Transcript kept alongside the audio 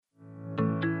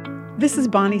This is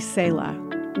Bonnie Sala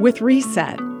with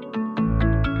Reset.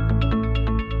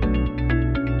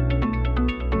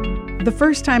 The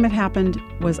first time it happened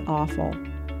was awful.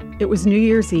 It was New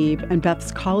Year's Eve, and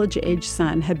Beth's college-age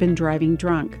son had been driving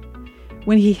drunk.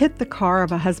 When he hit the car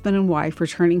of a husband and wife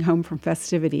returning home from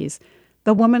festivities,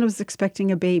 the woman was expecting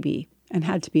a baby and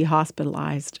had to be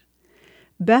hospitalized.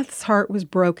 Beth's heart was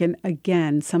broken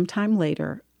again sometime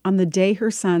later on the day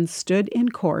her son stood in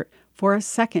court for a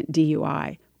second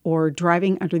DUI, or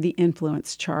driving under the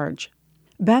influence charge.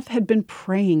 Beth had been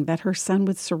praying that her son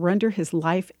would surrender his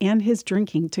life and his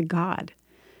drinking to God.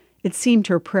 It seemed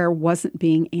her prayer wasn't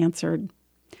being answered.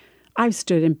 I've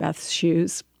stood in Beth's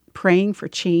shoes, praying for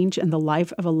change in the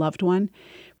life of a loved one,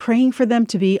 praying for them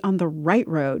to be on the right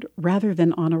road rather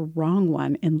than on a wrong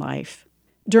one in life.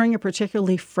 During a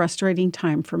particularly frustrating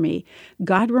time for me,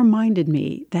 God reminded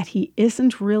me that He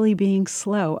isn't really being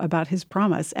slow about His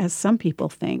promise, as some people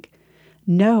think.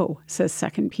 No, says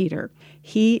 2 Peter,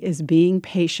 He is being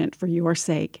patient for your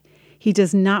sake. He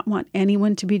does not want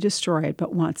anyone to be destroyed,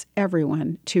 but wants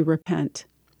everyone to repent.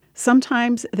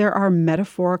 Sometimes there are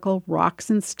metaphorical rocks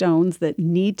and stones that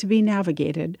need to be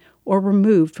navigated or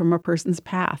removed from a person's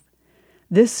path.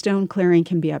 This stone clearing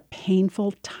can be a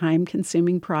painful,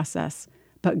 time-consuming process,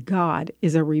 but God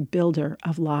is a rebuilder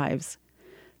of lives.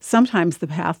 Sometimes the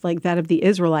path, like that of the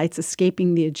Israelites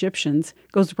escaping the Egyptians,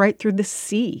 goes right through the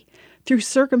sea, through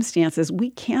circumstances we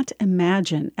can't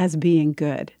imagine as being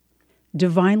good.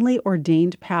 Divinely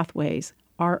ordained pathways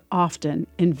are often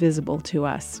invisible to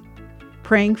us.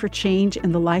 Praying for change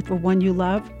in the life of one you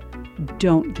love?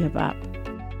 Don't give up.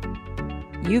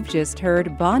 You've just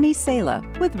heard Bonnie Sala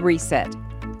with Reset.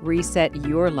 Reset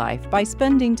your life by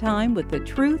spending time with the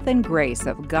truth and grace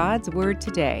of God's Word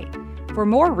today. For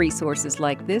more resources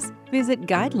like this, visit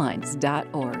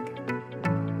guidelines.org.